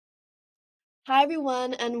Hi,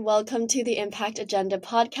 everyone, and welcome to the Impact Agenda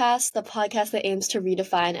podcast, the podcast that aims to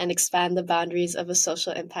redefine and expand the boundaries of a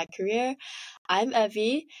social impact career. I'm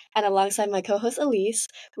Evie, and alongside my co host Elise,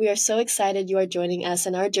 we are so excited you are joining us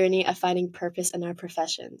in our journey of finding purpose in our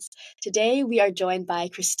professions. Today, we are joined by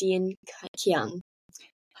Christine Keung.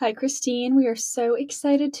 Hi, Christine. We are so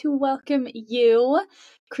excited to welcome you.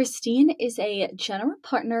 Christine is a general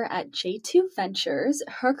partner at J2 Ventures.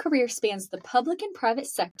 Her career spans the public and private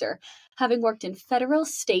sector, having worked in federal,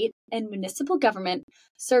 state, and municipal government,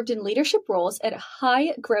 served in leadership roles at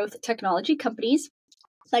high-growth technology companies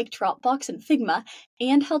like Dropbox and Figma,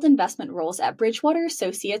 and held investment roles at Bridgewater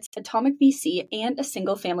Associates, Atomic VC, and a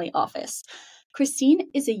single-family office. Christine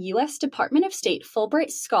is a U.S. Department of State Fulbright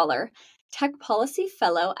Scholar, Tech Policy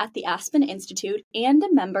Fellow at the Aspen Institute, and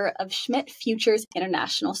a member of Schmidt Futures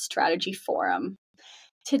International Strategy Forum.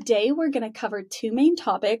 Today, we're going to cover two main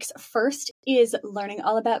topics. First is learning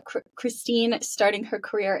all about Christine starting her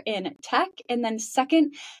career in tech, and then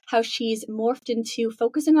second, how she's morphed into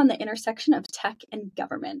focusing on the intersection of tech and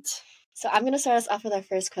government. So I'm going to start us off with our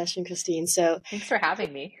first question, Christine. Thanks for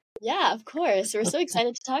having me. Yeah, of course. We're so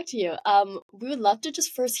excited to talk to you. We would love to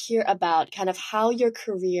just first hear about kind of how your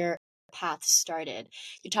career path started.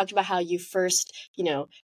 You talked about how you first,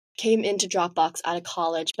 came into Dropbox out of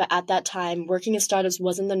college, but at that time, working in startups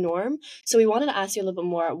wasn't the norm. So we wanted to ask you a little bit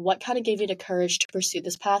more, what kind of gave you the courage to pursue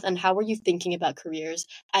this path, and how were you thinking about careers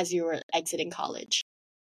as you were exiting college?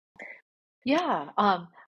 Yeah,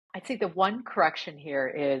 I'd say the one correction here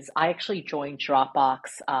is I actually joined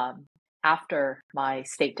Dropbox after my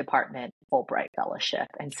State Department Fulbright Fellowship.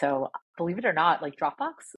 And so, believe it or not, like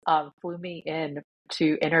Dropbox flew me in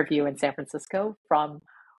to interview in San Francisco from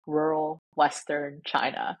rural Western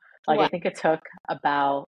China. Like, Wow. I think it took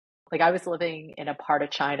about, like, I was living in a part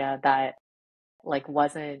of China that like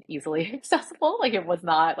wasn't easily accessible. Like it was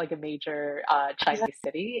not like a major Chinese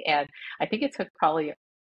city. And I think it took probably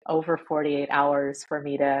over 48 hours for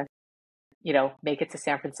me to, make it to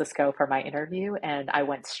San Francisco for my interview. And I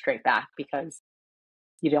went straight back because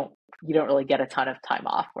you don't really get a ton of time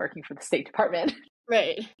off working for the State Department.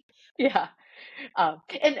 Right. Yeah.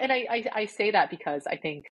 And I say that because I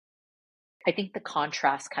think the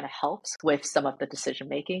contrast kind of helps with some of the decision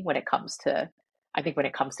making when it comes to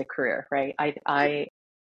career, right?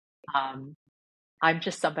 Um, I'm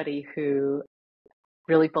just somebody who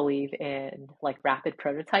really believe in like rapid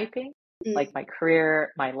prototyping, like my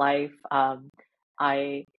career, my life.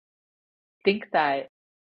 I think that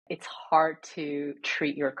it's hard to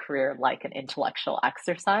treat your career like an intellectual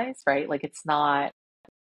exercise, right? Like it's not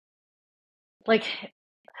like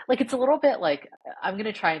it's a little bit like I'm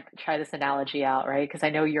gonna try this analogy out, right? Because I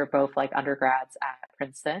know you're both like undergrads at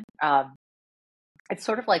Princeton. It's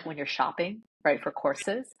sort of like when you're shopping, right, for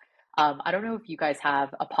courses. I don't know if you guys have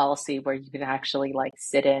a policy where you can actually like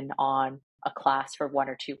sit in on a class for 1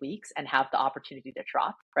 or 2 weeks and have the opportunity to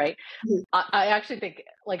drop, right? Mhm. I actually think,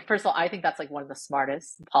 like, first of all, I think that's like one of the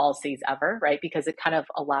smartest policies ever, right? Because it kind of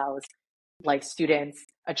allows like students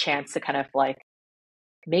a chance to kind of like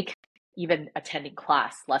make even attending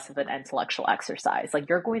class less of an intellectual exercise. Like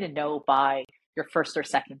you're going to know by your first or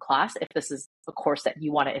second class if this is a course that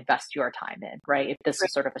you want to invest your time in, right? If this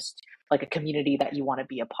is sort of like a community that you want to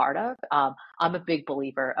be a part of. I'm a big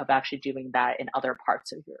believer of actually doing that in other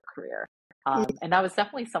parts of your career. And that was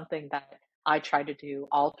definitely something that I tried to do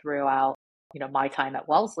all throughout, my time at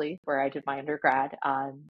Wellesley, where I did my undergrad,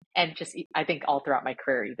 and just I think all throughout my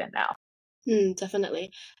career even now. Definitely.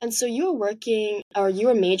 And so you were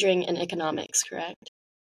majoring in economics, correct?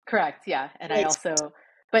 Correct, yeah. And I Right. also,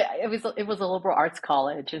 but it was a liberal arts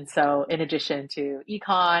college, and so in addition to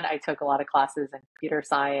econ, I took a lot of classes in computer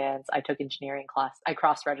science. I took engineering class. I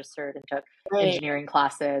cross-registered and took Right. engineering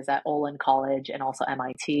classes at Olin College and also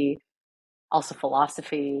MIT. Also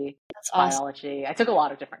philosophy, That's awesome. biology. I took a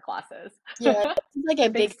lot of different classes. Yeah, that seems like a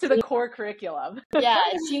big Thanks to the theme. core curriculum. Yeah,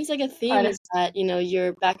 it seems like a theme I- is that,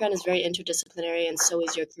 your background is very interdisciplinary and so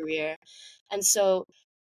is your career. And so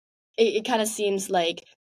it kind of seems like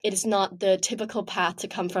it is not the typical path to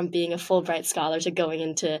come from being a Fulbright scholar to going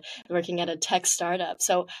into working at a tech startup.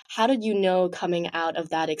 So how did you know coming out of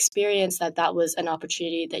that experience that that was an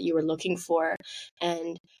opportunity that you were looking for?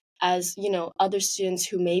 And as, other students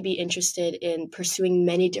who may be interested in pursuing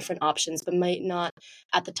many different options, but might not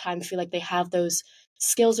at the time feel like they have those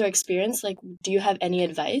skills or experience, like, do you have any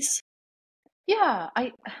advice? yeah,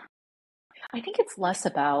 I think it's less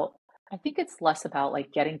about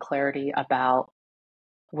like getting clarity about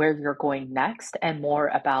where you're going next and more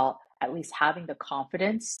about at least having the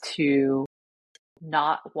confidence to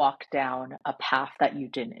not walk down a path that you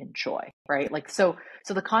didn't enjoy, right? Like so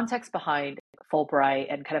the context behind Fulbright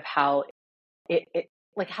and kind of how it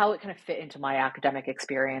like how it kind of fit into my academic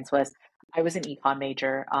experience was I was an econ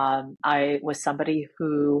major. I was somebody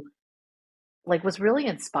who like was really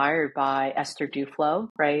inspired by Esther Duflo,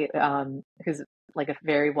 right? Who's like a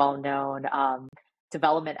very well-known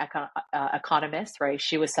development economist, right?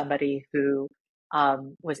 She was somebody who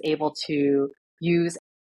was able to use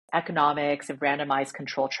economics and randomized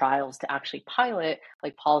control trials to actually pilot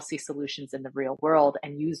like policy solutions in the real world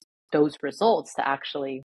and use those results to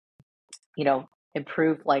actually, you know,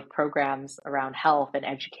 improve like programs around health and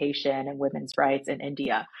education and women's rights in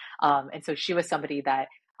India. And so she was somebody that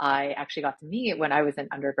I actually got to meet when I was in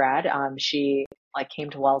undergrad. She like came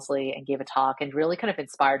to Wellesley and gave a talk and really kind of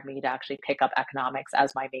inspired me to actually pick up economics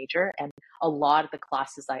as my major. And a lot of the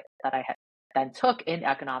classes that I had then took in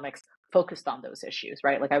economics focused on those issues,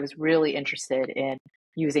 right? Like I was really interested in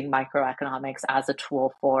using microeconomics as a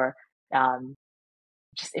tool for um,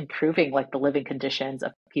 just improving like the living conditions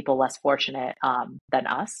of people less fortunate than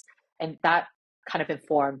us. And that kind of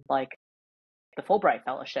informed like the Fulbright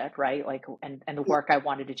Fellowship, right? Like, and the work I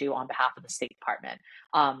wanted to do on behalf of the State Department.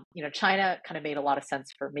 You know, China kind of made a lot of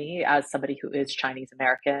sense for me as somebody who is Chinese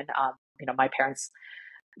American. You know, my parents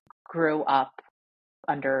grew up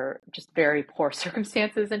under just very poor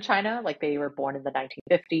circumstances in China. Like they were born in the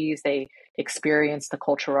 1950s. They experienced the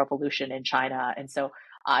Cultural Revolution in China. And so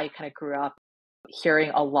I kind of grew up hearing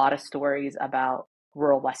a lot of stories about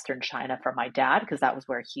rural Western China from my dad, because that was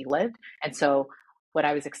where he lived. And so when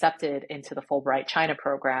I was accepted into the Fulbright China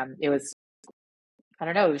program, it was, I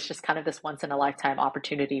don't know, it was just kind of this once in a lifetime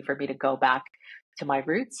opportunity for me to go back to my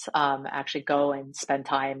roots, actually go and spend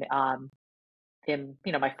time in,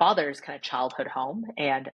 you know, my father's kind of childhood home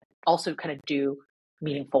and also kind of do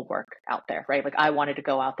meaningful work out there, right? Like I wanted to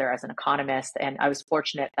go out there as an economist, and I was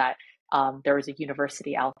fortunate that there was a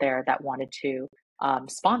university out there that wanted to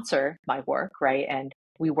sponsor my work, right? And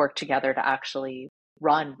we worked together to actually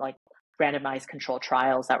run like randomized controlled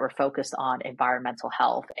trials that were focused on environmental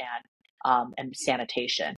health and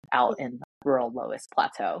sanitation out in the rural Loess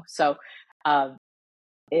Plateau. So um,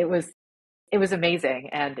 it was it was amazing.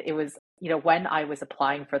 And it was, you know, when I was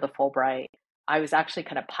applying for the Fulbright, I was actually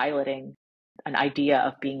kind of piloting an idea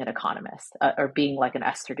of being an economist or being like an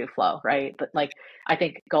Esther Duflo, right? But like, I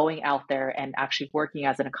think going out there and actually working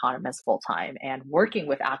as an economist full time and working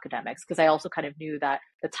with academics, because I also kind of knew that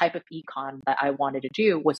the type of econ that I wanted to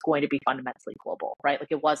do was going to be fundamentally global, right?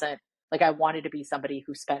 Like it wasn't like I wanted to be somebody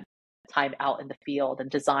who spent time out in the field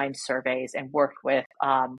and designed surveys and worked with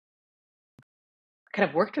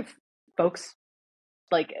folks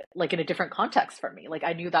like in a different context for me. Like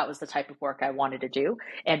I knew that was the type of work I wanted to do,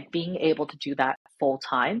 and being able to do that full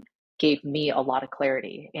time gave me a lot of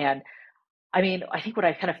clarity. And I mean, I think what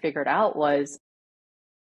I kind of figured out was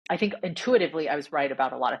I think intuitively I was right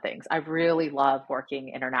about a lot of things. I really love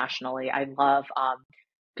working internationally. I love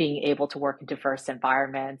being able to work in diverse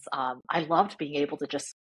environments. I loved being able to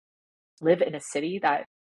just live in a city that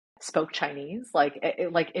spoke Chinese.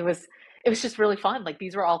 It was just really fun. Like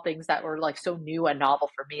these were all things that were like so new and novel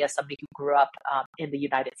for me as somebody who grew up in the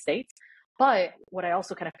United States. But what I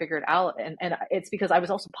also kind of figured out, and it's because I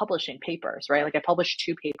was also publishing papers, right? Like I published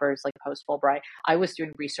 2 papers like post Fulbright. I was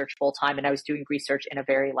doing research full time, and I was doing research in a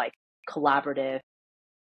very like collaborative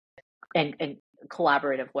and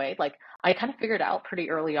collaborative way. Like I kind of figured out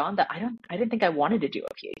pretty early on that I didn't think I wanted to do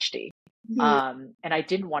a PhD. And I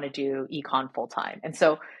didn't want to do econ full time. And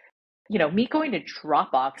so, you know, me going to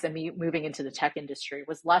Dropbox and me moving into the tech industry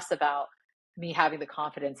was less about me having the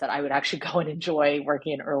confidence that I would actually go and enjoy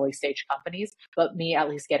working in early stage companies, but me at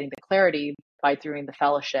least getting the clarity by doing the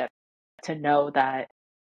fellowship to know that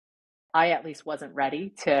I at least wasn't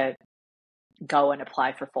ready to go and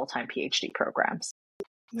apply for full-time PhD programs.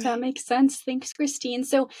 That makes sense. Thanks, Christine.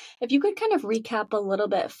 So, if you could kind of recap a little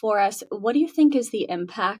bit for us, what do you think is the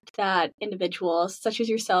impact that individuals such as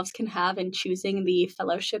yourselves can have in choosing the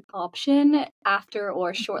fellowship option after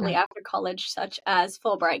or shortly after college, such as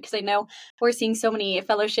Fulbright? Because I know we're seeing so many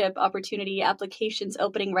fellowship opportunity applications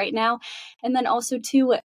opening right now. And then also,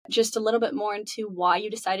 too, just a little bit more into why you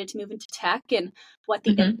decided to move into tech and what the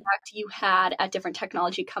impact you had at different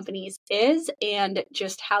technology companies is, and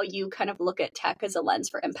just how you kind of look at tech as a lens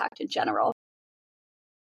for impact in general.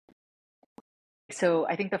 So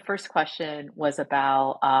I think the first question was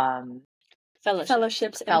about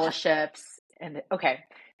Fellowships. And okay.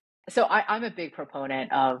 So I'm a big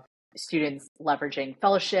proponent of students leveraging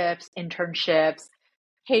fellowships, internships,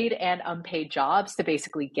 paid and unpaid jobs to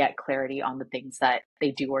basically get clarity on the things that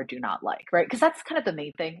they do or do not like, right? Because that's kind of the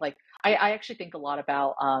main thing. Like I actually think a lot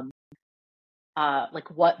about like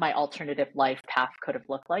what my alternative life path could have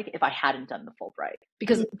looked like if I hadn't done the Fulbright.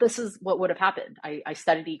 Because this is what would have happened. I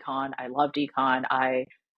studied econ. I loved econ.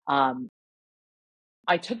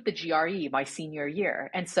 I took the GRE my senior year.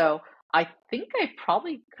 And so I think I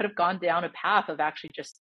probably could have gone down a path of actually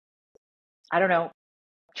just, I don't know,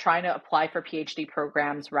 trying to apply for PhD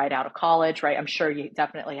programs right out of college, right? I'm sure you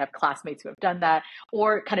definitely have classmates who have done that,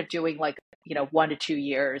 or kind of doing like, 1 to 2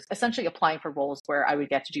 years, essentially applying for roles where I would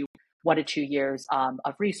get to do 1 to 2 years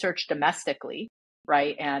of research domestically,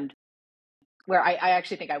 right? And where I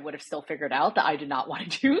actually think I would have still figured out that I did not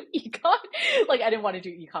want to do econ. Like I didn't want to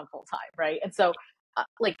do econ full time, right? And so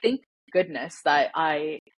like thank goodness that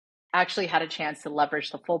I actually had a chance to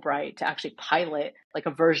leverage the Fulbright to actually pilot like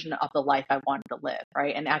a version of the life I wanted to live,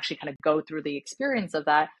 right? And actually kind of go through the experience of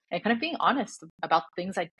that and kind of being honest about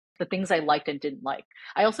the things I liked and didn't like.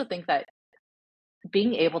 I also think that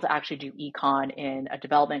being able to actually do econ in a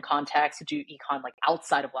development context, to do econ like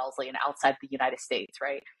outside of Wellesley and outside the United States,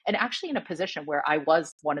 right? And actually in a position where I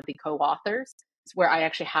was one of the co-authors, where I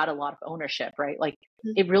actually had a lot of ownership, right? Like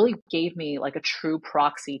it really gave me like a true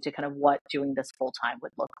proxy to kind of what doing this full time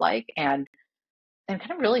would look like. And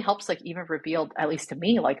kind of really helps like even reveal, at least to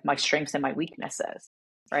me, like my strengths and my weaknesses,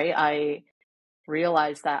 right? I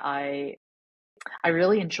realized that I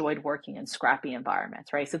really enjoyed working in scrappy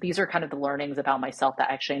environments, right? So these are kind of the learnings about myself that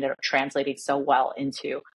actually ended up translating so well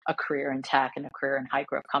into a career in tech and a career in high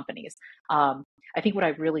growth companies. I think what I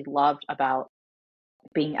really loved about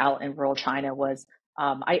being out in rural China was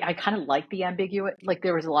I kind of like the ambiguity, like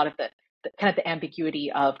there was a lot of the kind of the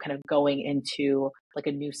ambiguity of kind of going into like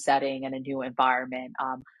a new setting and a new environment.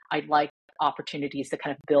 I like opportunities to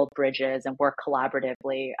kind of build bridges and work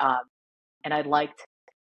collaboratively. And I liked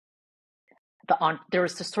there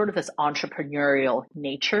was this sort of this entrepreneurial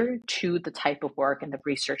nature to the type of work and the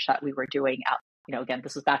research that we were doing out, again,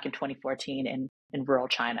 this was back in 2014 in rural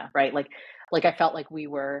China, right? Like I felt like we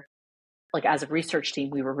were, like as a research team,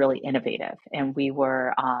 we were really innovative and we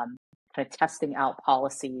were kind of testing out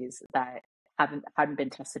policies that hadn't been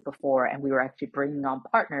tested before. And we were actually bringing on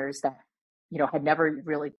partners that, had never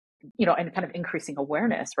really, and kind of increasing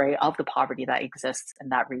awareness, right, of the poverty that exists in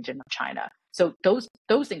that region of China. So those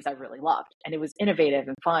things I really loved, and it was innovative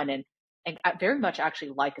and fun, and very much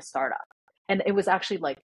actually like a startup. And it was actually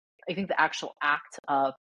like, I think the actual act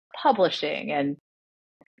of publishing, and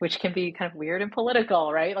which can be kind of weird and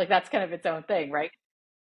political, right? Like that's kind of its own thing, right?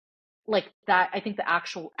 Like that, I think the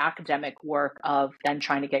actual academic work of then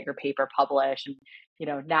trying to get your paper published and,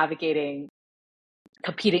 navigating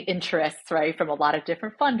competing interests, right, from a lot of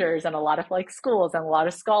different funders and a lot of like schools and a lot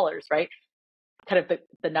of scholars, right? Kind of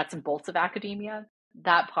the nuts and bolts of academia.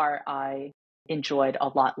 That part I enjoyed a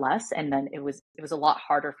lot less. And then it was a lot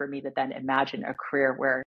harder for me to then imagine a career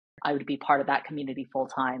where I would be part of that community full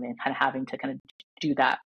time and kind of having to kind of do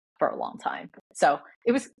that for a long time. So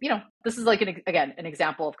it was, this is like an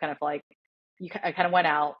example of kind of like I kind of went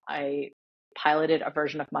out, I piloted a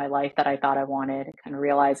version of my life that I thought I wanted, kind of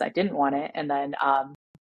realized I didn't want it, and then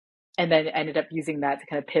ended up using that to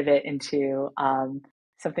kind of pivot into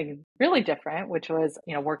something really different, which was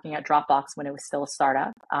working at Dropbox when it was still a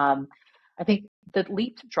startup. I think the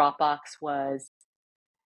leap to Dropbox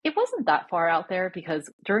it wasn't that far out there because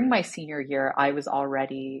during my senior year, I was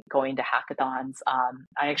already going to hackathons.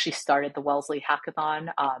 I actually started the Wellesley Hackathon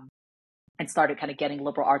and started kind of getting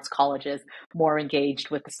liberal arts colleges more engaged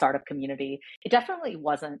with the startup community. It definitely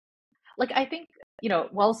wasn't like, I think,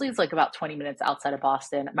 Wellesley is like about 20 minutes outside of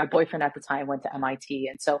Boston. My boyfriend at the time went to MIT.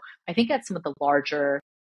 And so I think at some of the larger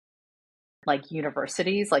like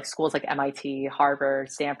universities, like schools like MIT, Harvard,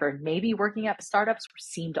 Stanford, maybe working at startups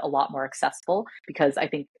seemed a lot more accessible because I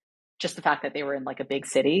think just the fact that they were in like a big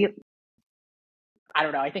city, I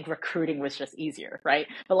don't know, I think recruiting was just easier, right?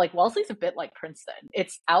 But like Wellesley's a bit like Princeton.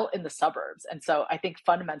 It's out in the suburbs. And so I think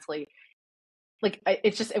fundamentally, like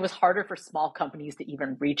it was harder for small companies to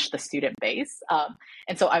even reach the student base.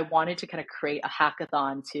 And so I wanted to kind of create a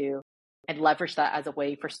hackathon and leverage that as a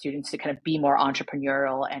way for students to kind of be more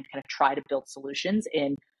entrepreneurial and kind of try to build solutions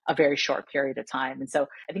in a very short period of time. And so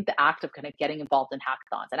I think the act of kind of getting involved in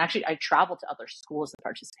hackathons, and actually I traveled to other schools to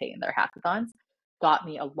participate in their hackathons, got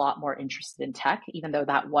me a lot more interested in tech, even though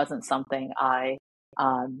that wasn't something I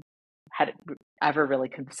had ever really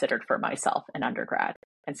considered for myself in undergrad.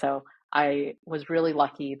 And so I was really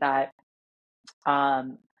lucky that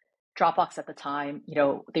Dropbox at the time,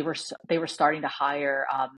 they were starting to hire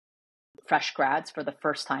fresh grads for the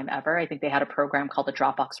first time ever. I think they had a program called the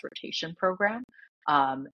Dropbox Rotation Program,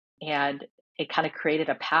 and it kind of created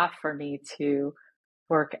a path for me to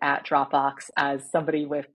work at Dropbox as somebody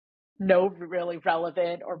with no really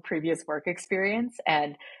relevant or previous work experience,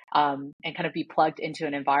 and kind of be plugged into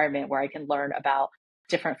an environment where I can learn about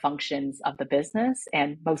different functions of the business,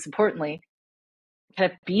 and most importantly,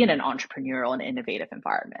 kind of be in an entrepreneurial and innovative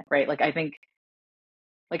environment, right? Like I think,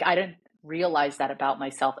 like I didn't realize that about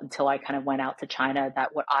myself until I kind of went out to China, that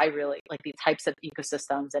what I really like, the types of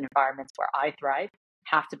ecosystems and environments where I thrive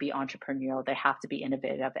have to be entrepreneurial, they have to be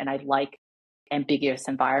innovative, and I like ambiguous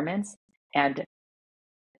environments. And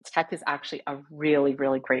tech is actually a really,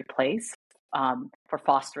 really great place for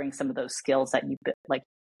fostering some of those skills that like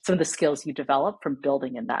some of the skills you develop from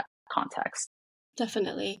building in that context.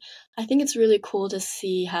 Definitely. I think it's really cool to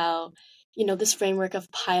see how, this framework of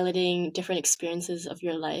piloting different experiences of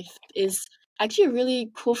your life is actually a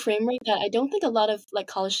really cool framework that I don't think a lot of like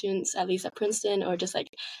college students, at least at Princeton or just like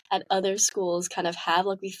at other schools, kind of have.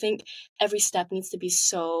 Like we think every step needs to be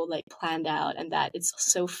so like planned out and that it's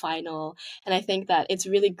so final. And I think that it's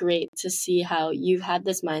really great to see how you've had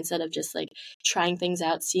this mindset of just like trying things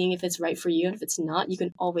out, seeing if it's right for you. And if it's not, you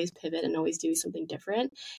can always pivot and always do something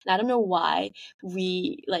different. And I don't know why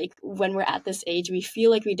we like when we're at this age we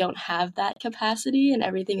feel like we don't have that capacity and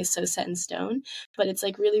everything is so set in stone, but it's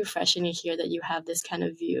like really refreshing to hear that you have this kind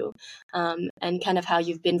of view, and kind of how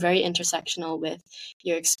you've been very intersectional with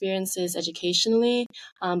your experiences educationally,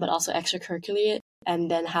 but also extracurricularly,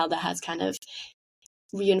 and then how that has kind of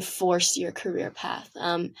reinforce your career path.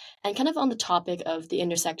 And kind of on the topic of the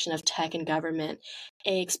intersection of tech and government,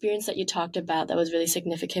 a experience that you talked about that was really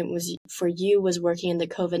significant was for you was working in the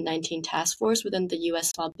COVID-19 task force within the U.S.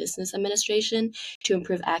 Small Business Administration to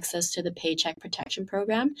improve access to the Paycheck Protection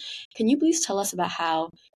Program. Can you please tell us about how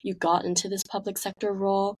you got into this public sector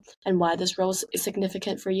role and why this role is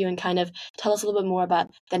significant for you, and kind of tell us a little bit more about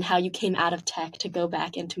then how you came out of tech to go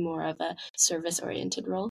back into more of a service-oriented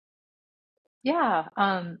role? Yeah,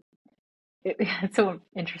 it's so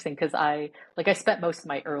interesting because I spent most of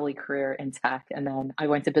my early career in tech, and then I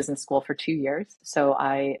went to business school for 2 years. So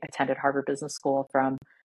I attended Harvard Business School from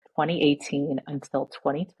 2018 until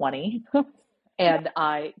 2020, and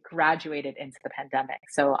I graduated into the pandemic.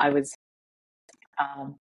 So I was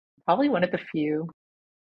um, probably one of the few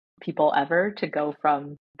people ever to go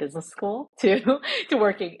from business school to to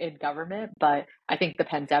working in government. But I think the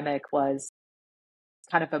pandemic was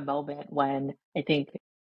kind of a moment when I think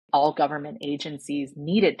all government agencies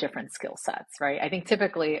needed different skill sets, right? I think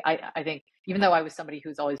typically, I think even though I was somebody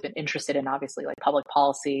who's always been interested in obviously like public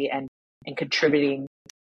policy and contributing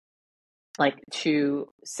like to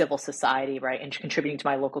civil society, right, and contributing to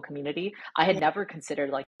my local community, I had never considered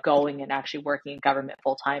like going and actually working in government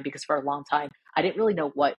full time, because for a long time I didn't really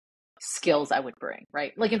know what skills I would bring,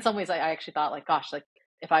 right? Like in some ways, I actually thought like, gosh, like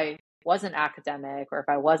if I was an academic or if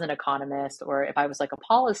I was an economist or if I was like a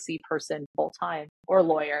policy person full time or a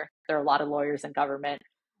lawyer, there are a lot of lawyers in government,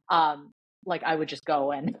 like I would just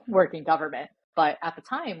go and work in government. But at the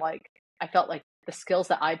time, like I felt like the skills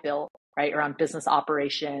that I built, right, around business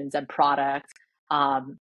operations and product,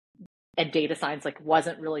 um, and data science like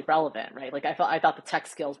wasn't really relevant, right? Like I thought the tech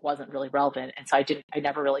skills wasn't really relevant, and so I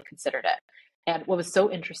never really considered it. And what was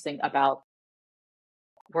so interesting about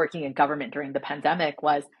working in government during the pandemic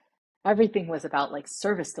was everything was about like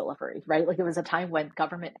service delivery, right? Like it was a time when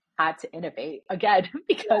government had to innovate again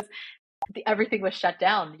because everything was shut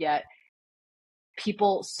down, yet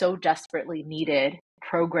people so desperately needed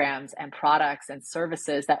programs and products and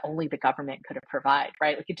services that only the government could have provide,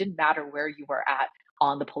 right? Like it didn't matter where you were at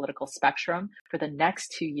on the political spectrum. For the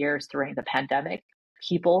next 2 years during the pandemic,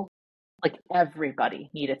 people, like everybody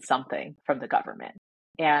needed something from the government.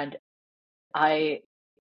 And I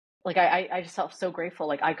I just felt so grateful.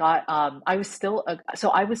 Like I got I was still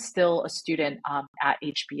a student at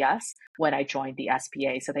HBS when I joined the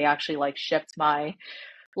SBA. So they actually like shipped my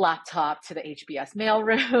laptop to the HBS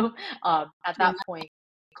mailroom. At that point,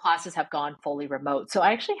 classes have gone fully remote. So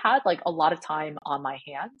I actually had like a lot of time on my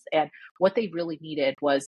hands. And what they really needed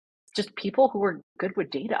was just people who were good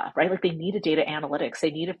with data, right? Like they needed data analytics.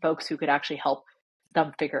 They needed folks who could actually help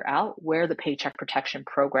them figure out where the Paycheck Protection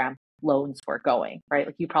Program loans were going, right?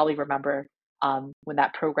 Like you probably remember when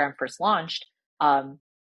that program first launched, the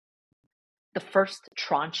first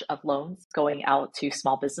tranche of loans going out to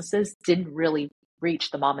small businesses didn't really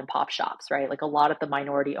reach the mom and pop shops, right? Like a lot of the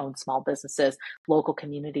minority owned small businesses, local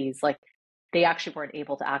communities, like they actually weren't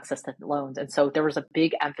able to access the loans. And so there was a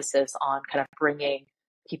big emphasis on kind of bringing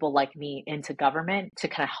people like me into government to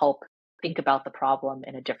kind of help think about the problem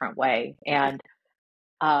in a different way. And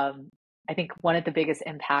I think one of the biggest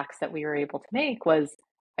impacts that we were able to make was,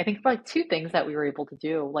 I think, like two things that we were able to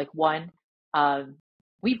do. Like one,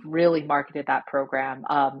 we've really marketed that program.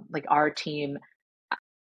 Like our team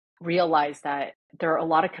realized that there are a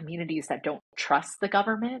lot of communities that don't trust the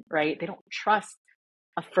government, right? They don't trust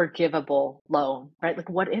a forgivable loan, right? Like,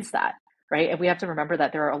 what is that, right? And we have to remember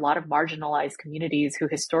that there are a lot of marginalized communities who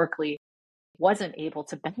historically wasn't able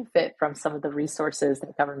to benefit from some of the resources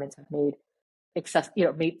that governments have made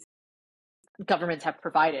governments have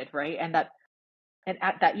provided, right? And at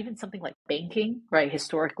that, even something like banking, right,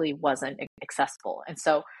 historically wasn't accessible. And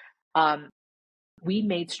so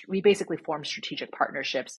we basically formed strategic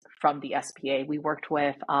partnerships from the SBA. We worked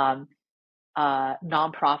with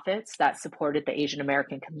nonprofits that supported the Asian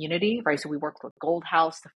American community, right? So we worked with Gold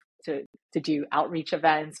House to do outreach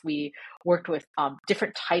events. We worked with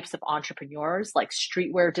different types of entrepreneurs, like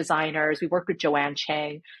streetwear designers. We worked with Joanne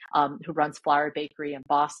Chang, who runs Flower Bakery in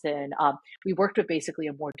Boston. We worked with basically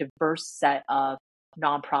a more diverse set of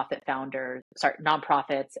nonprofits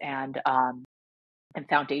and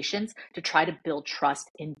foundations to try to build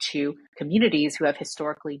trust into communities who have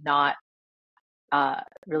historically not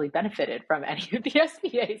really benefited from any of the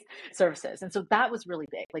SBA's services. And so that was really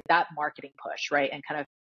big, like that marketing push, right? And kind of,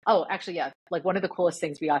 like one of the coolest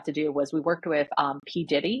things we got to do was we worked with P.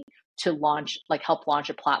 Diddy to help launch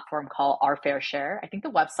a platform called Our Fair Share. I think the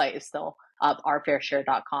website is still up,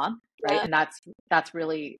 ourfairshare.com, right? Yeah. And that's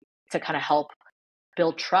really to kind of help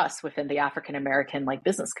build trust within the African American like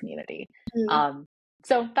business community. Mm-hmm.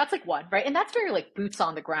 So that's like one, right? And that's very like boots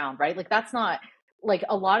on the ground, right? Like that's not like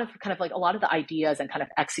a lot of the ideas and kind of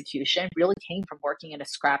execution really came from working in a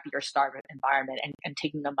scrappier startup environment and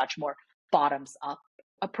taking a much more bottoms up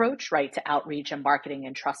approach, right, to outreach and marketing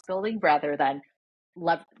and trust building rather than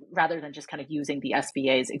just kind of using the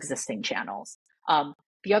SBA's existing channels.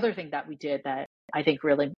 The other thing that we did that I think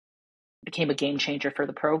really became a game changer for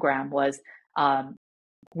the program was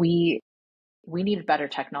we needed better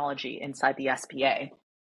technology inside the SBA,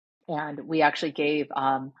 and we actually gave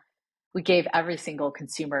every single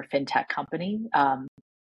consumer fintech company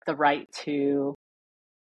the right to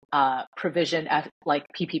provision like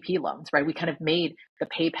PPP loans, right? We kind of made the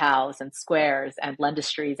PayPals and Squares and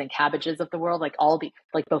Lendistries and Cabbages of the world, like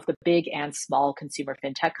both the big and small consumer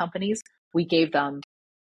fintech companies, we gave them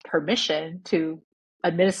permission to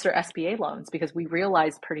administer SBA loans because we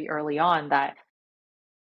realized pretty early on that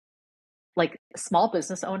like small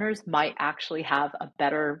business owners might actually have a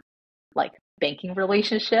better like banking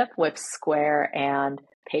relationship with Square and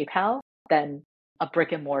PayPal than a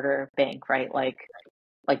brick and mortar bank, right? Like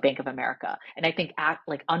Bank of America. And I think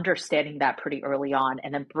understanding that pretty early on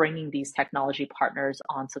and then bringing these technology partners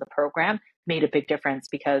onto the program made a big difference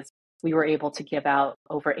because we were able to give out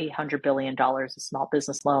over $800 billion of small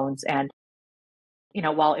business loans. And,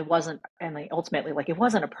 while it wasn't, and ultimately, it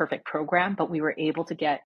wasn't a perfect program, but we were able to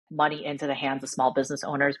get money into the hands of small business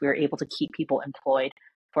owners. We were able to keep people employed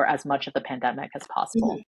for as much of the pandemic as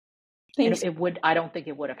possible. Mm-hmm. Thanks. And I don't think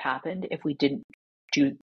it would have happened if we didn't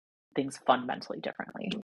do things fundamentally differently.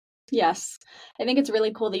 Yes. I think it's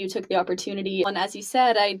really cool that you took the opportunity. And as you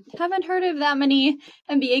said, I haven't heard of that many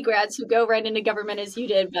MBA grads who go right into government as you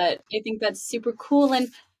did, but I think that's super cool. And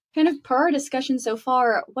kind of per our discussion so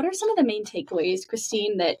far, what are some of the main takeaways,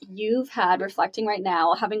 Christine, that you've had reflecting right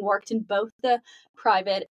now, having worked in both the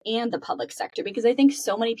private and the public sector? Because I think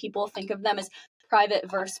so many people think of them as private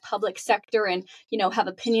versus public sector and, have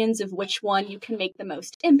opinions of which one you can make the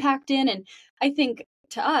most impact in. And I think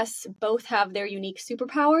to us, both have their unique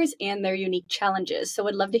superpowers and their unique challenges. So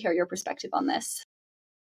I'd love to hear your perspective on this.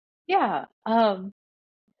 Yeah.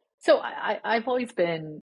 So I've always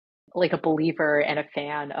been like a believer and a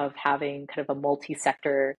fan of having kind of a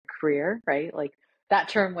multi-sector career, right? Like that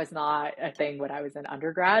term was not a thing when I was in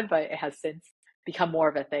undergrad, but it has since become more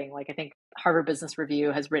of a thing. Like I think Harvard Business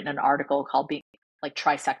Review has written an article called being like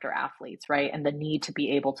tri-sector athletes, right? And the need to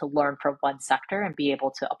be able to learn from one sector and be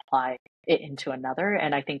able to apply it into another.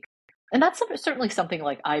 And I think, and that's certainly something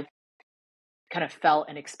like I've kind of felt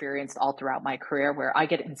and experienced all throughout my career where I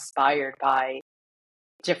get inspired by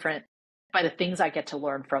the things I get to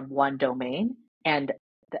learn from one domain. And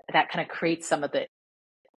that kind of creates some of the,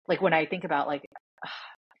 like when I think about like,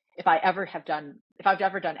 if I've ever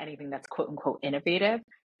done anything that's quote unquote innovative,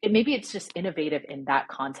 maybe it's just innovative in that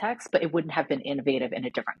context, but it wouldn't have been innovative in a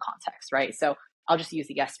different context, right? So I'll just use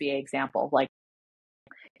the SBA example. Like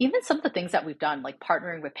even some of the things that we've done, like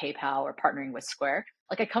partnering with PayPal or partnering with Square,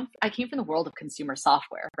 like I came from the world of consumer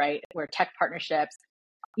software, right? Where tech partnerships,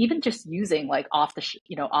 even just using like out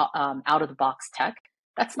of the box tech,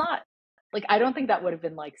 that's not like, I don't think that would have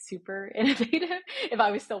been like super innovative if I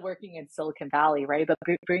was still working in Silicon Valley, right? But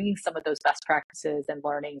bringing some of those best practices and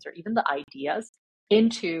learnings or even the ideas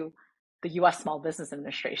into the US Small Business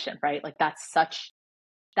Administration, right? Like that's such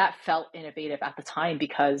that felt innovative at the time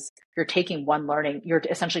because you're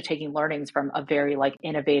essentially taking learnings from a very like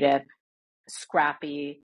innovative,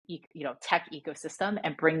 scrappy, tech ecosystem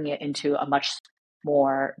and bringing it into a much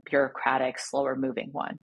more bureaucratic, slower moving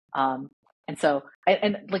one. And so,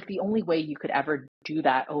 like the only way you could ever do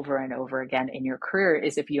that over and over again in your career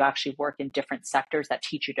is if you actually work in different sectors that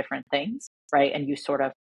teach you different things, right? And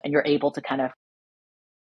you're able to kind of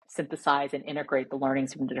synthesize and integrate the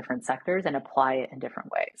learnings from the different sectors and apply it in different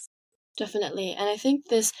ways. Definitely. And I think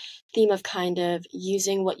this theme of kind of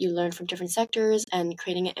using what you learn from different sectors and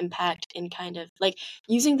creating an impact in kind of like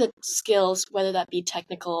using the skills, whether that be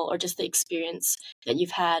technical or just the experience that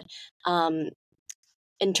you've had,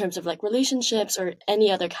 in terms of like relationships or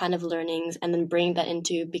any other kind of learnings, and then bring that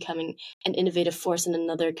into becoming an innovative force in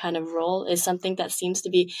another kind of role is something that seems to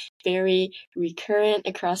be very recurrent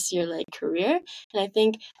across your like career. And I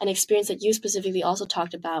think an experience that you specifically also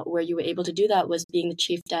talked about where you were able to do that was being the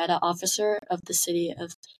chief data officer of the city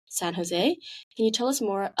of San Jose. Can you tell us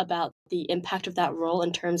more about the impact of that role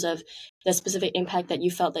in terms of the specific impact that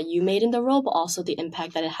you felt that you made in the role, but also the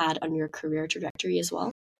impact that it had on your career trajectory as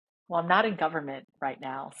well? Well, I'm not in government right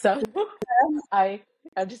now, so I'm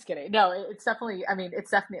just kidding. No, it's definitely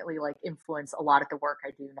like influenced a lot of the work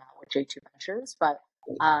I do now with J2 Ventures. But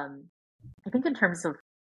I think in terms of,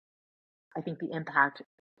 the impact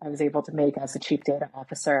I was able to make as a chief data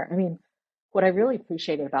officer. I mean, what I really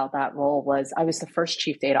appreciated about that role was I was the first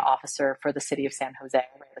chief data officer for the city of San Jose.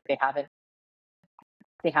 Right? Like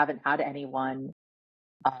they haven't had anyone,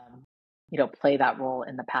 play that role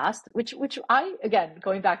in the past, which I, again,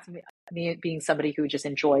 going back to me being somebody who just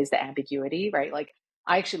enjoys the ambiguity, right? Like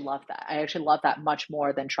I actually love that. I actually love that much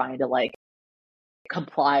more than trying to like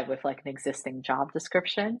comply with like an existing job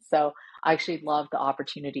description. So I actually love the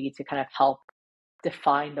opportunity to kind of help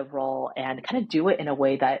define the role and kind of do it in a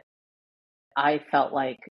way that I felt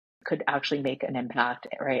like could actually make an impact,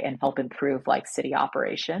 right? And help improve like city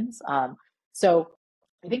operations. So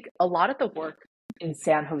I think a lot of the work in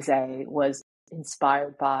San Jose was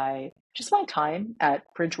inspired by just my time at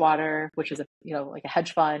Bridgewater, which is like a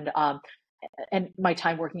hedge fund, and my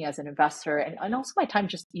time working as an investor, and also my time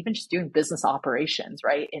just doing business operations,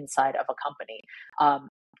 right, inside of a company.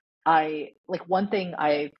 I like one thing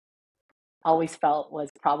I always felt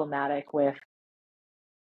was problematic with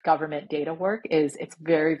government data work is it's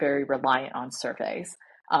very, very reliant on surveys.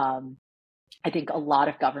 I think a lot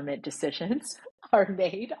of government decisions are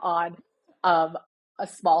made on a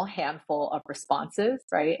small handful of responses,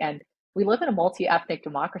 right? And we live in a multi-ethnic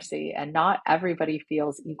democracy, and not everybody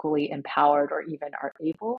feels equally empowered or even are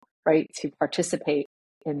able, right, to participate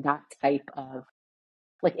in that type of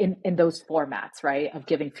like in those formats, right, of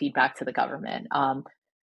giving feedback to the government.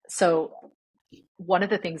 So one of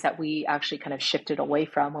the things that we actually kind of shifted away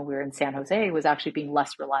from when we were in San Jose was actually being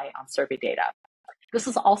less reliant on survey data. This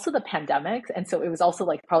was also the pandemic, and so it was also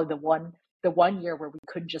like probably the one year where we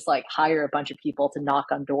couldn't just like hire a bunch of people to knock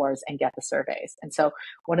on doors and get the surveys. And so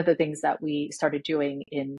one of the things that we started doing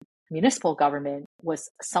in municipal government was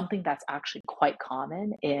something that's actually quite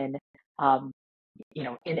common in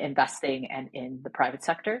in investing and in the private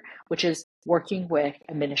sector, which is working with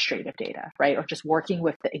administrative data, right? Or just working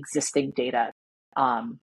with the existing data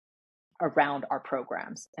around our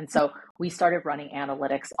programs. And so we started running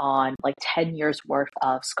analytics on like 10 years worth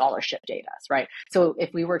of scholarship data, right? So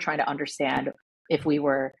if we were trying to understand if we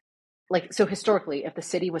were so historically, if the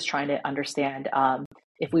city was trying to understand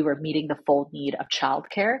if we were meeting the full need of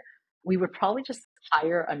childcare, we would probably just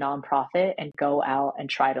hire a nonprofit and go out and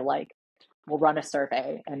try to we'll run a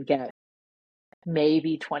survey and get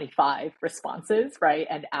maybe 25 responses, right?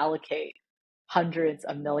 And allocate hundreds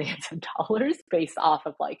of millions of dollars based off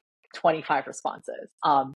of 25 responses.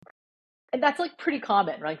 And that's pretty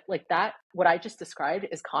common, right? Like that, what I just described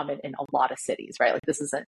is common in a lot of cities, right? Like this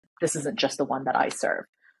isn't just the one that I serve.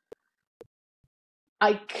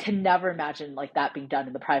 I can never imagine that being done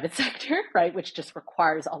in the private sector, right? Which just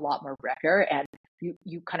requires a lot more rigor, and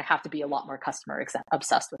you kind of have to be a lot more customer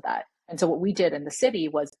obsessed with that. And so what we did in the city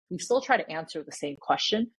was we still try to answer the same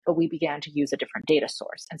question, but we began to use a different data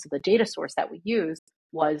source. And so the data source that we used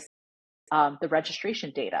was the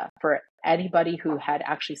registration data for anybody who had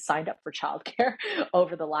actually signed up for childcare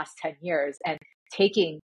over the last 10 years, and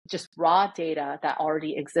taking just raw data that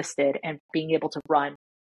already existed and being able to run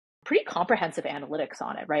pretty comprehensive analytics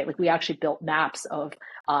on it, right? Like we actually built maps of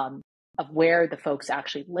where the folks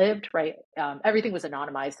actually lived, right? Everything was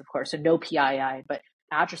anonymized, of course, so no PII, but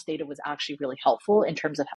address data was actually really helpful in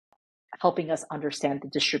terms of helping us understand the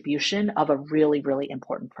distribution of a really, really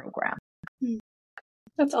important program.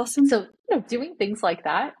 That's awesome. So, doing things like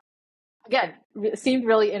that again, seemed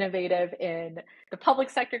really innovative in the public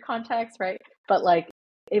sector context, right? But like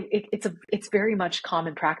it's very much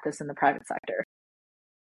common practice in the private sector.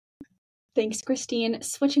 Thanks, Christine.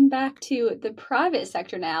 Switching back to the private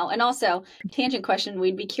sector now, and also tangent question,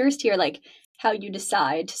 we'd be curious to hear like how you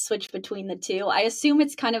decide to switch between the two. I assume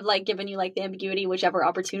it's kind of like giving you like the ambiguity, whichever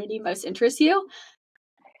opportunity most interests you.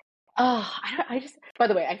 Oh, I just, by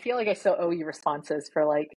the way, I feel like I still owe you responses for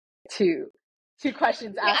like two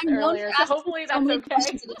questions asked I'm known earlier. for So asking hopefully so that's many okay.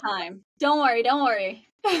 questions at a time. Don't worry, don't worry.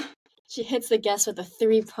 She hits the guest with a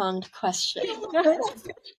 3-pronged question.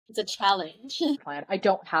 It's a challenge. Plan. I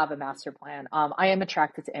don't have a master plan. I am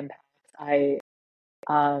attracted to impact.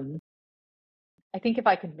 I think if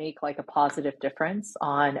I can make like a positive difference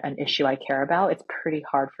on an issue I care about, it's pretty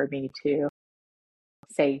hard for me to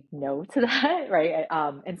say no to that, right?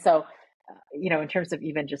 And so, in terms of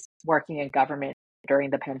even just working in government during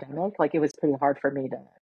the pandemic, like it was pretty hard for me to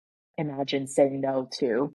imagine saying no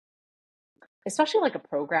to, especially like a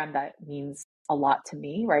program that means a lot to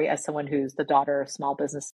me, right? As someone who's the daughter of small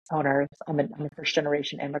business owners, I'm a first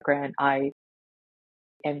generation immigrant. I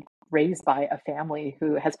am raised by a family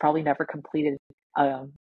who has probably never completed, a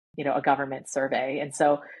government survey, and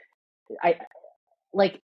so I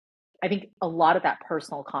I think a lot of that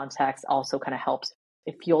personal context also kind of helps.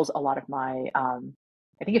 It fuels a lot of my,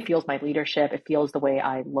 I think it fuels my leadership. It fuels the way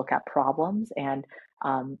I look at problems, and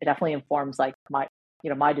it definitely informs like my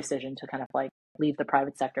decision to kind of like leave the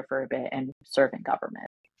private sector for a bit and serve in government.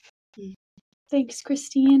 Thanks,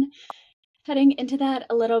 Christine. Heading into that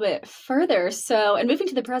a little bit further, and moving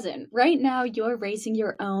to the present, right now you're raising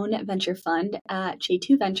your own venture fund at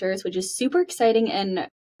J2 Ventures, which is super exciting. And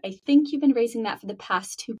I think you've been raising that for the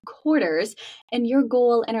past 2 quarters. And your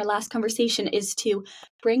goal in our last conversation is to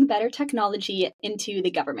bring better technology into the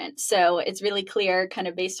government. So it's really clear, kind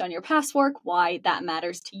of based on your past work, why that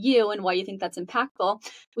matters to you and why you think that's impactful.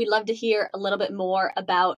 We'd love to hear a little bit more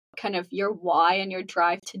about kind of your why and your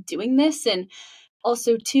drive to doing this. And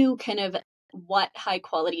also, too, kind of what high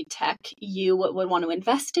quality tech you would want to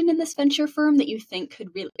invest in this venture firm that you think could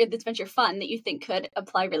really, this venture fund that you think could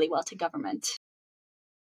apply really well to government.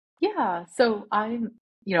 Yeah, so I'm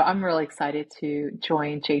really excited to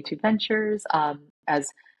join J2 Ventures as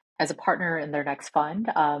a partner in their next fund.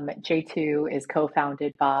 J2 is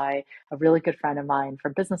co-founded by a really good friend of mine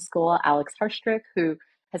from business school, Alex Harstrick, who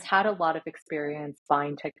has had a lot of experience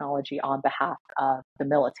buying technology on behalf of the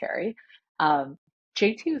military.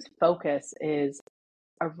 J2's focus is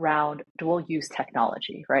around dual use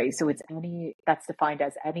technology, right? So that's defined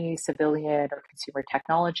as any civilian or consumer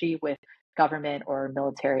technology with government or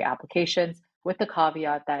military applications, with the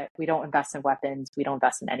caveat that we don't invest in weapons, we don't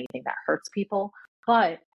invest in anything that hurts people.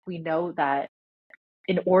 But we know that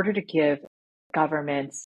in order to give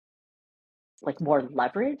governments like more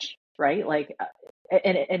leverage, right? Like,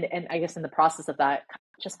 and I guess in the process of that,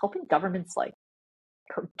 just helping governments like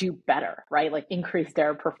do better, right? Like increase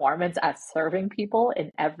their performance at serving people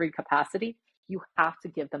in every capacity. You have to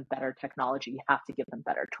give them better technology. You have to give them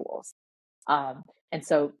better tools. And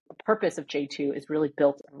so the purpose of J2 is really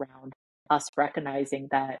built around us recognizing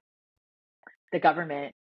that the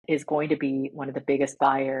government is going to be one of the biggest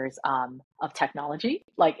buyers of technology,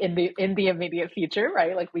 like in the immediate future,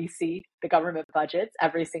 right? Like we see the government budgets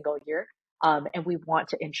every single year, and we want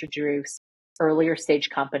to introduce earlier stage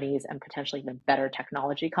companies and potentially even better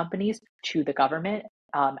technology companies to the government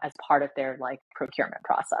as part of their like procurement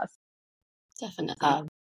process. Definitely.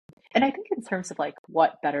 And I think in terms of like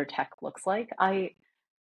what better tech looks like, I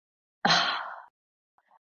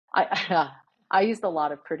used a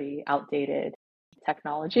lot of pretty outdated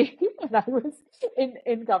technology when I was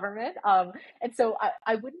in government, and so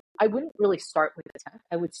I wouldn't really start with the tech.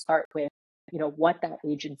 I would start with what that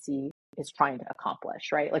agency is trying to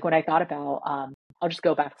accomplish, right? Like when I thought about, I'll just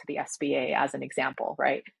go back to the SBA as an example,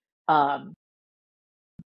 right?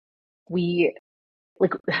 We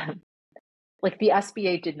like like the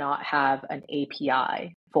SBA did not have an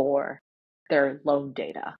API for their loan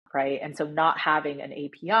data, right? And so not having an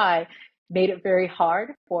API made it very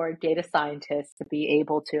hard for data scientists to be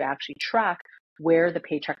able to actually track where the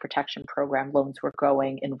Paycheck Protection Program loans were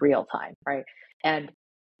going in real time, right? And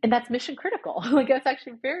that's mission critical. Like that's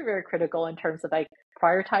actually very, very critical in terms of like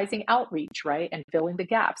prioritizing outreach, right? And filling the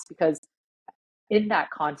gaps, because in that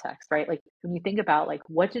context, right? Like when you think about like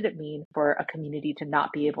what did it mean for a community to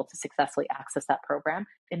not be able to successfully access that program,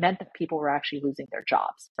 it meant that people were actually losing their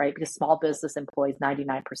jobs, right? Because small business employs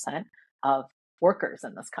 99% of workers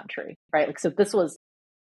in this country, right? Like so this was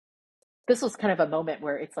kind of a moment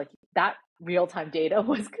where it's like that real-time data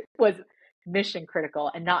was mission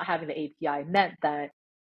critical, and not having the API meant that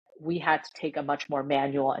we had to take a much more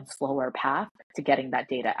manual and slower path to getting that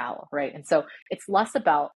data out, right? And so it's less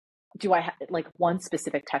about, do I have like one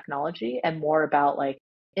specific technology, and more about like,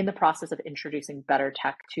 in the process of introducing better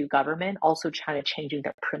tech to government, also trying to changing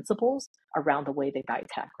their principles around the way they buy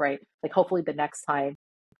tech, right? Like hopefully the next time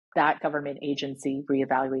that government agency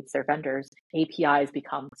reevaluates their vendors, APIs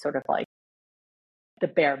become sort of like the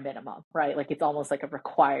bare minimum, right? Like it's almost like a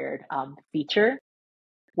required feature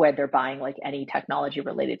where they're buying like any technology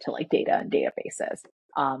related to like data and databases.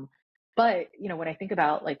 But when I think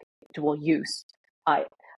about like dual use, I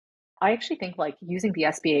I actually think like using the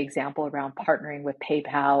SBA example around partnering with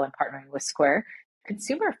PayPal and partnering with Square,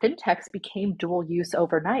 consumer fintechs became dual use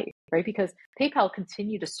overnight, right? Because PayPal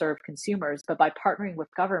continued to serve consumers, but by partnering with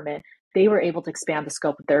government, they were able to expand the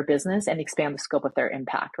scope of their business and expand the scope of their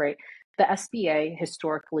impact, right? The SBA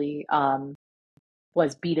historically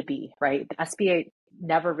was B2B, right? The SBA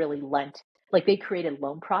never really lent, like they created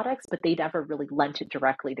loan products, but they never really lent it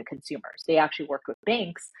directly to consumers. They actually worked with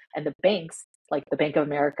banks, and the banks, like the Bank of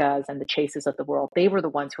Americas and the Chases of the world, they were the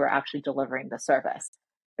ones who were actually delivering the service.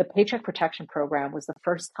 The Paycheck Protection Program was the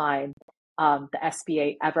first time the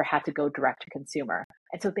SBA ever had to go direct to consumer.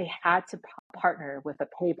 And so they had to partner with a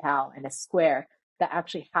PayPal and a Square that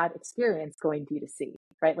actually had experience going D2C,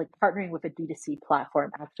 right? Like partnering with a D2C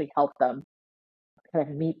platform actually helped them kind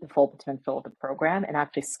of meet the full potential of the program and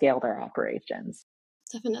actually scale their operations.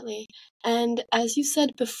 Definitely. And as you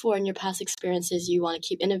said before, in your past experiences, you want to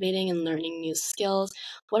keep innovating and learning new skills.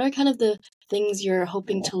 What are kind of the things you're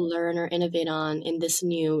hoping to learn or innovate on in this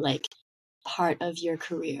new like part of your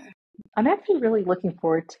career? I'm actually really looking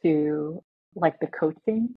forward to like the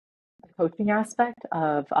coaching aspect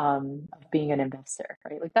of being an investor,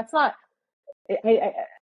 right? Like that's not,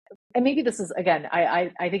 and maybe this is again, I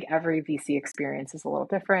think every VC experience is a little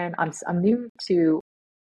different. I'm new to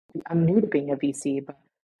being a VC, but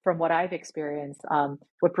from what I've experienced,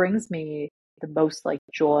 what brings me the most like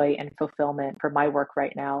joy and fulfillment for my work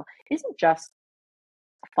right now isn't just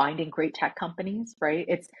finding great tech companies, right?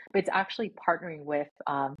 It's actually partnering with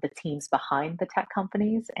the teams behind the tech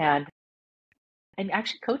companies and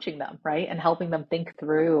actually coaching them, right? And helping them think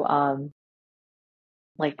through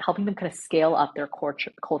like helping them kind of scale up their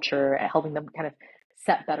culture, and helping them kind of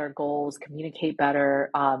set better goals, communicate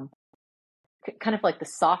better, kind of like the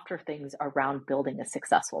softer things around building a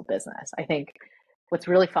successful business. I think what's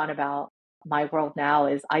really fun about my world now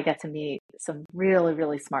is I get to meet some really,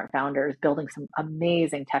 really smart founders building some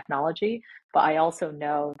amazing technology, but I also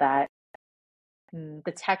know that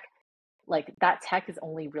the tech, like that tech is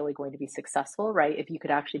only really going to be successful, right? If you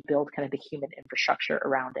could actually build kind of the human infrastructure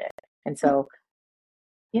around it. And so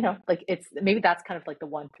like it's maybe that's kind of like the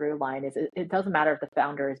one through line is it doesn't matter if the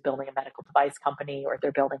founder is building a medical device company or if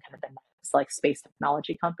they're building kind of the next like space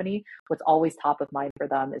technology company. What's always top of mind for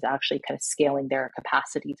them is actually kind of scaling their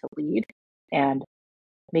capacity to lead and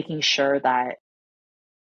making sure that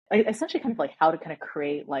essentially kind of like how to kind of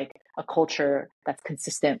create like a culture that's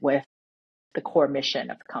consistent with the core mission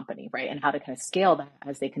of the company, right? And how to kind of scale that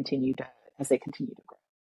as they continue to grow.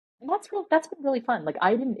 And that's been really fun. Like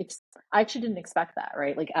I actually didn't expect that,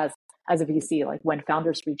 right? Like as a VC, like when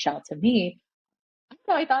founders reach out to me,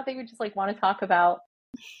 I thought they would just like want to talk about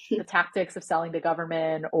the tactics of selling to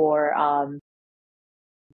government or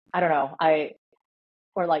I don't know,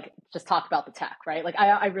 or like just talk about the tech, right? Like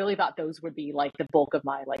I really thought those would be like the bulk of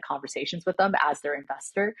my like conversations with them as their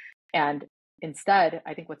investor. And instead,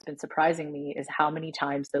 I think what's been surprising me is how many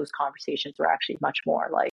times those conversations were actually much more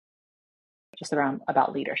like just around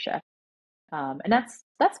about leadership. And that's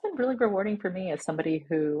been really rewarding for me as somebody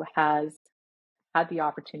who has had the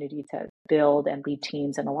opportunity to build and lead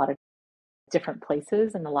teams in a lot of different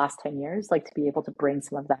places in the last 10 years, like to be able to bring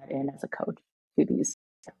some of that in as a coach to these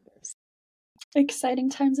founders. Exciting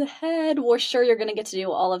times ahead. We're sure you're going to get to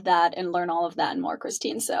do all of that and learn all of that and more,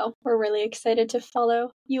 Christine. So we're really excited to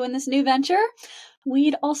follow you in this new venture.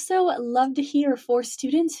 We'd also love to hear for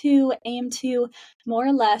students who aim to more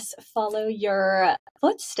or less follow your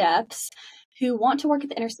footsteps, who want to work at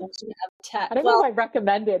the intersection of tech. I don't know if I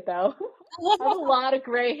recommend it though. I have a lot of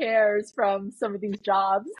gray hairs from some of these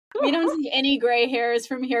jobs. We don't see any gray hairs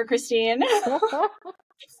from here, Christine.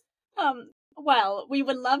 Well, we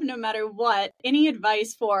would love, no matter what, any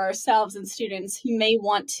advice for ourselves and students who may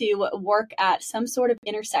want to work at some sort of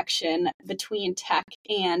intersection between tech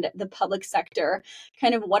and the public sector.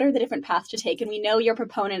 Kind of what are the different paths to take? And we know you're a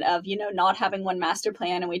proponent of, not having one master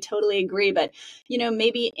plan, and we totally agree. But,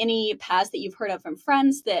 maybe any paths that you've heard of from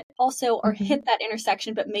friends that also are hit that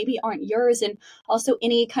intersection, but maybe aren't yours. And also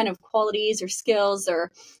any kind of qualities or skills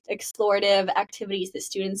or explorative activities that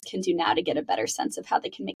students can do now to get a better sense of how they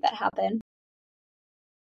can make that happen.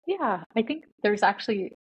 Yeah, I think there's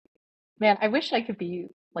actually, man, I wish I could be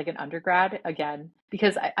like an undergrad again,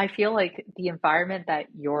 because I feel like the environment that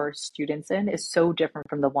your students in is so different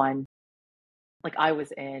from the one like I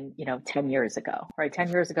was in, 10 years ago, right? 10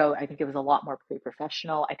 years ago, I think it was a lot more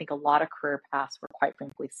pre-professional. I think a lot of career paths were quite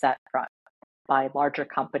frankly set by larger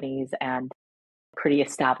companies and pretty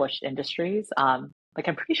established industries. Like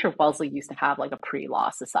I'm pretty sure Wellesley used to have like a pre-law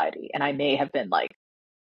society, and I may have been like,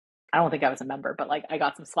 I don't think I was a member, but like I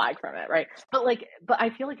got some swag from it, right? But I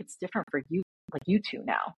feel like it's different for you, like you two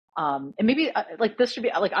now. And maybe like this should be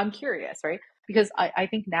like I'm curious, right? Because I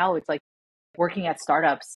think now it's like working at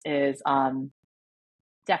startups is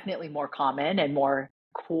definitely more common and more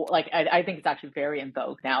cool. Like I think it's actually very in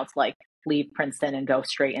vogue now. It's like leave Princeton and go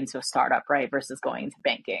straight into a startup, right? Versus going into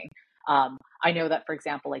banking. I know that, for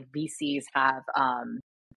example, like VCs have,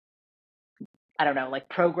 I don't know, like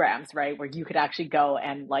programs, right? Where you could actually go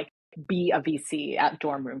and like be a VC at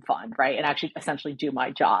Dorm Room Fund, right? And actually essentially do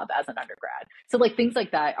my job as an undergrad. So like things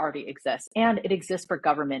like that already exist, and it exists for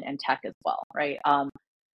government and tech as well, right?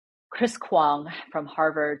 Chris Keung from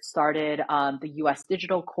Harvard started the US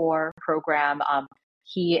Digital Core program.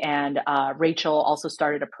 He and Rachel also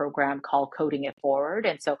started a program called Coding It Forward.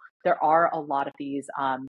 And so there are a lot of these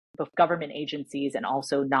both government agencies and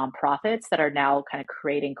also nonprofits that are now kind of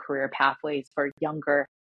creating career pathways for younger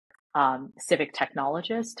civic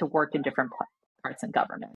technologists to work in different parts in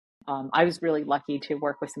government. I was really lucky to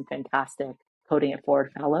work with some fantastic Coding It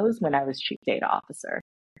Forward fellows when I was chief data officer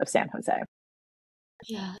of San Jose.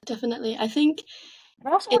 Yeah, definitely. I think I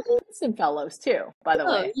also it. worked with Princeton fellows too, by the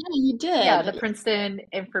Oh, way. yeah, you Yeah, the did. Princeton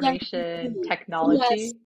Yeah, Information yes,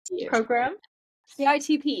 Technology dear. program.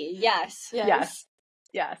 CITP, yes. Yes, Yes,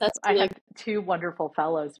 yes. that's I really had two wonderful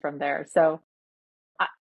fellows from there. So I,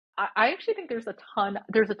 I actually think there's a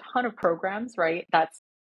ton of programs, right? That's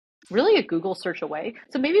really a Google search away.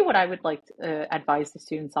 So maybe what I would like to advise the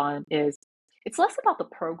students on is it's less about the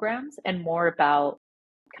programs and more about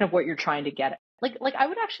kind of what you're trying to get. Like I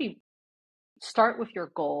would actually start with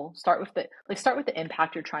your goal, start with the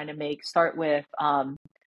impact you're trying to make, start with kind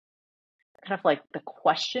of like the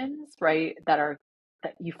questions, right, that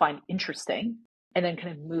you find interesting, and then kind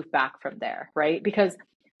of move back from there, right? Because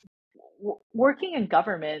working in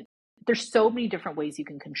government, there's so many different ways you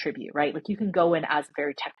can contribute, right? Like you can go in as a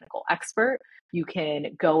very technical expert, you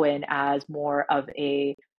can go in as more of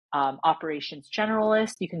a operations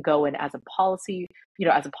generalist, you can go in as a policy,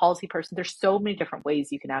 as a policy person. There's so many different ways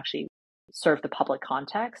you can actually serve the public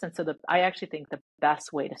context. And so I actually think the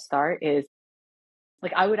best way to start is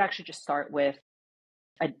like I would actually just start with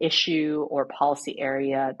an issue or policy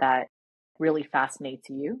area that really fascinates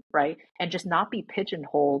you, right? And just not be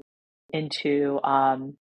pigeonholed into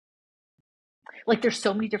like there's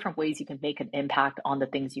so many different ways you can make an impact on the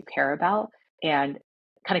things you care about, and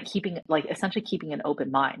kind of essentially keeping an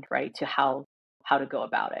open mind, right, to how to go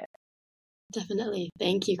about it. definitely.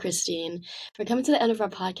 Thank you, Christine. We're coming to the end of our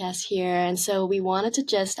podcast here, and so we wanted to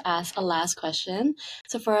just ask a last question.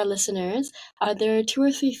 So for our listeners, are there 2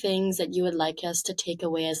 or 3 things that you would like us to take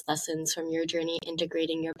away as lessons from your journey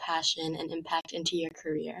integrating your passion and impact into your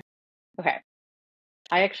career? Okay.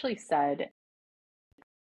 I actually said,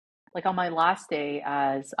 like on my last day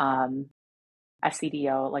as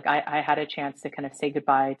CDO, like I had a chance to kind of say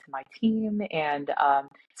goodbye to my team, and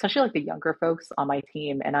especially like the younger folks on my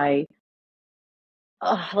team. And I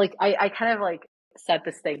kind of like said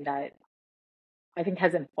this thing that I think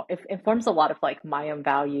it informs a lot of like my own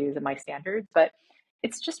values and my standards, but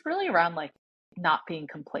it's just really around like not being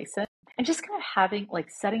complacent and just kind of having like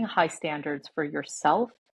setting high standards for yourself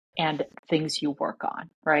and things you work on,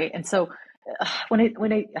 right? And so I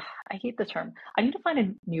hate the term. I need to find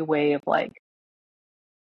a new way of like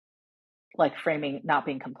framing not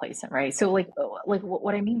being complacent, right? So like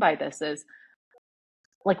what I mean by this is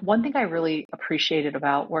like one thing I really appreciated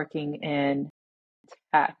about working in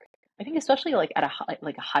tech, I think especially like at a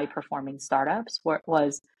high performing startups,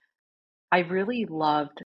 was I really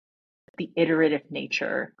loved the iterative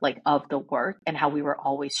nature like of the work and how we were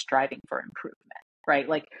always striving for improvement, right?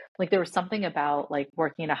 Like there was something about like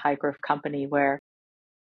working in a high growth company where,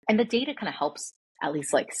 and the data kind of helps at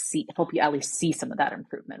least like help you at least see some of that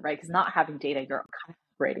improvement, right? Because not having data, you're kind of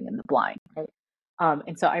operating in the blind, right?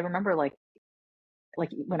 And so I remember like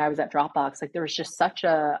when I was at Dropbox, like there was just such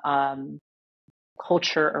a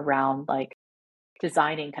culture around like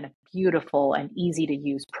designing kind of beautiful and easy to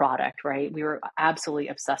use product, right? We were absolutely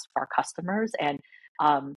obsessed with our customers, and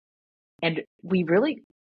we really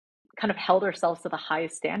kind of held ourselves to the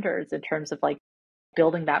highest standards in terms of like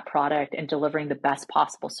building that product and delivering the best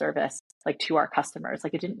possible service like to our customers.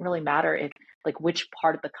 Like it didn't really matter if like which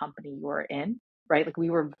part of the company you were in, right? Like we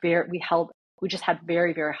just had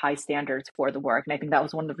very, very high standards for the work. And I think that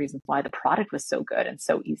was one of the reasons why the product was so good and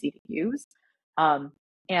so easy to use.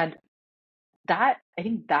 And I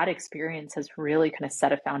think that experience has really kind of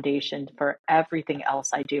set a foundation for everything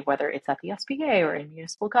else I do, whether it's at the SBA or in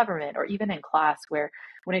municipal government or even in class, where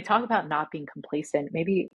when I talk about not being complacent,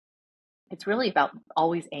 maybe it's really about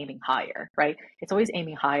always aiming higher, right? It's always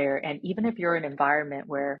aiming higher. And even if you're in an environment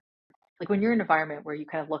where, like when you're in an environment where you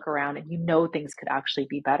kind of look around and you know things could actually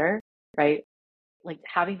be better, right? Like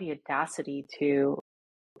having the audacity to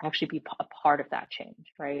actually be a part of that change,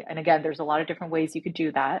 right? And again, there's a lot of different ways you could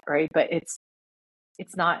do that, right? But it's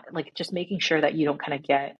not like just making sure that you don't kind of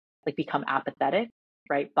get like become apathetic,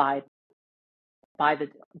 right? By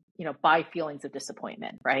feelings of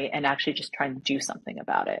disappointment, right? And actually just trying to do something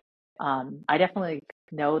about it. I definitely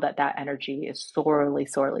know that energy is sorely,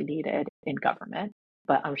 sorely needed in government,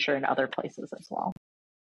 but I'm sure in other places as well.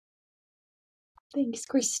 Thanks,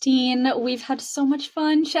 Christine. We've had so much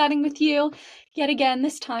fun chatting with you yet again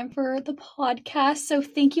this time for the podcast. So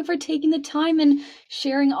thank you for taking the time and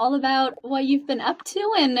sharing all about what you've been up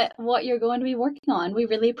to and what you're going to be working on. We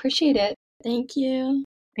really appreciate it. Thank you.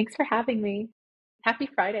 Thanks for having me. Happy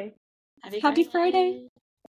Friday. Happy Friday.